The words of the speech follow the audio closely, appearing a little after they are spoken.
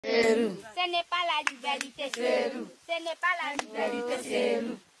Ce n'est pas la liberté. Ce n'est pas la liberté.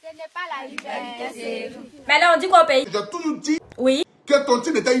 Ce n'est pas la liberté. Mais là, on dit quoi au pays? J'ai toujours dit oui. Que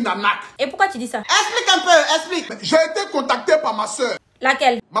tontine était une arnaque. Et pourquoi tu dis ça? Explique un peu, explique. J'ai été contacté par ma soeur.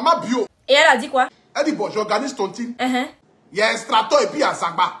 Laquelle? Maman Bio. Et elle a dit quoi? Elle dit, bon, j'organise tontine. Il y a extrator et puis il y a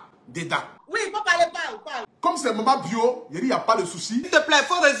Zagba dedans. Oui, il faut parler, parle. Comme c'est Maman Bio, il n'y a pas de souci. S'il te plaît, il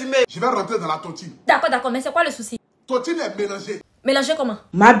faut résumer. Je vais rentrer dans la tontine. D'accord, mais c'est quoi le souci? Tontine est mélangée. Mélangée comment?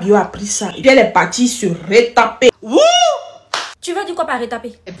 Ma Bio a pris ça et puis elle est partie se retaper. Wouh! Tu veux dire quoi par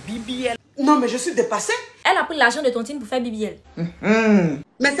retaper? BBL. Non, mais je suis dépassée. Elle a pris l'argent de tontine pour faire BBL.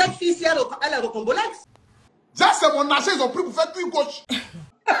 Mais cette fille-ci, elle est recombolesque. Ça, c'est mon argent, ils ont pris pour faire tout gauche.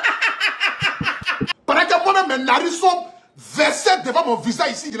 Pendant que moi-même, mes narines sont versées devant mon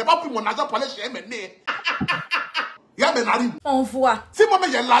visage ici. Je n'ai pas pris mon argent pour aller chez mes nez. Il y a mes narines. On voit. Si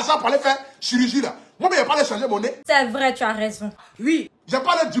moi-même j'ai l'argent pour aller faire chirurgie là, moi-même je n'ai pas aller changer mon nez. C'est vrai, tu as raison. Oui. J'ai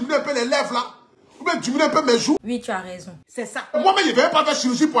pas aller diminuer un peu les lèvres là. Ou bien diminuer un peu mes joues. Oui, tu as raison. C'est ça. Moi-même je ne vais pas faire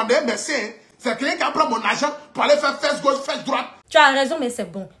chirurgie pour un médecin. C'est quelqu'un qui prend mon argent pour aller faire fesse gauche, fesse droite. Tu as raison, mais c'est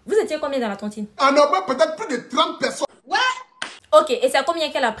bon. Vous étiez combien dans la tontine? En Europe, peut-être plus de 30 personnes. Ouais. Ok, et c'est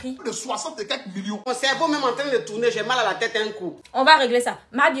combien qu'elle a pris? Plus de 60 et quelques millions. Mon cerveau même en train de tourner, j'ai mal à la tête un coup. On va régler ça.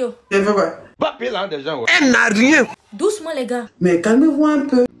 Mabio. Je veux pas. Pas pire là des gens. Elle n'a rien. Doucement les gars. Mais calmez-vous un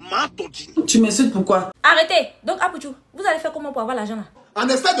peu. Tu m'insultes pourquoi? Arrêtez. Donc Apoutchou, vous allez faire comment pour avoir l'argent là? On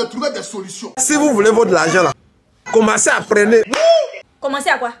essaie de trouver des solutions. Si vous voulez votre argent là, commencez à prendre. Commencez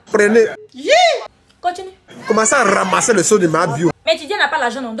à quoi? Prenez. Continue. Commencez à ramasser le saut de ma bio. Mais tu dis n'a pas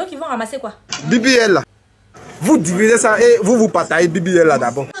l'argent non, donc ils vont ramasser quoi? BBL là. Vous divisez ça et vous partagez BBL là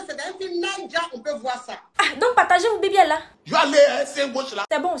d'abord. C'est dans un film Ninja, on peut voir ça. Ah, donc partagez vos BBL là. Je vais aller c'est gauche là.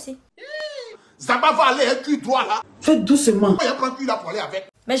 C'est bon aussi. Zaba va aller un cul droit là. Faites doucement. Il va prendre cul là pour aller avec.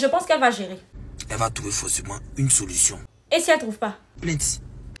 Mais je pense qu'elle va gérer. Elle va trouver forcément une solution. Et si elle trouve pas? Plainte.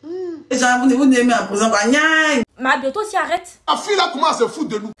 Vous n'aimez à présent pas. Mabio, toi aussi arrête. La fille là commence à se foutre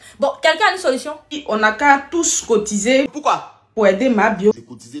de nous. Bon, quelqu'un a une solution? On n'a qu'à tous cotiser. Pourquoi? Pour aider ma bio. C'est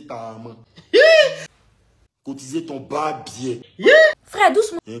cotiser ta main. Cotiser ton barbier. Frère,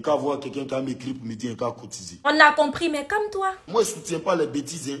 doucement. Il y a qu'à voir quelqu'un qui a m'écrit pour me dire qu'il y a qu'à cotiser. On a compris, mais calme-toi. Moi, je ne soutiens pas les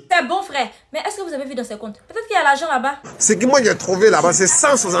bêtises. Hein. C'est bon, frère. Mais est-ce que vous avez vu dans ses comptes? Peut-être qu'il y a l'argent là-bas. Ce que moi j'ai trouvé là-bas, c'est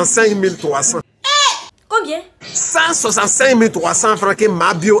 165 300. Combien? 165 300 francs que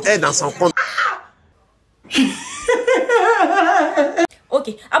ma bio est dans son compte.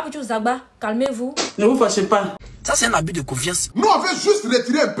 Ok, Apoutchou, Zagba, calmez-vous. Ne vous fâchez pas. Ça, c'est un abus de confiance. Nous, on veut juste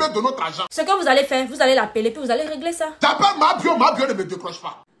retirer un peu de notre argent. Ce que vous allez faire, vous allez l'appeler, puis vous allez régler ça. J'appelle ma bio ne me décroche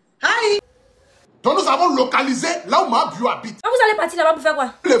pas. Aïe. Donc nous avons localisé là où ma bio habite. Ah, vous allez partir là-bas pour faire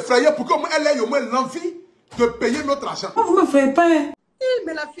quoi? L'effrayer pour qu'elle ait au moins l'envie de payer notre argent. Vous me faites pas.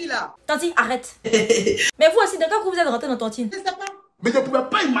 Mais la fille là. Tanti, arrête. Mais vous aussi, d'accord que vous êtes rentré dans tontine? Je sais pas. Mais je ne pouvais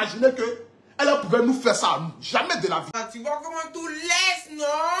pas imaginer qu'elle pouvait nous faire ça à nous. Jamais de la vie. Tu vois comment tout laisse, non?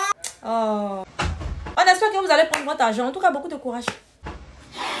 Oh. On espère que vous allez prendre votre argent. En tout cas, beaucoup de courage.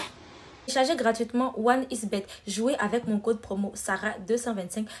 Téléchargez gratuitement One is Bet. Jouez avec mon code promo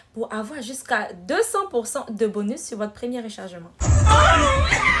Sarah225 pour avoir jusqu'à 200% de bonus sur votre premier rechargement.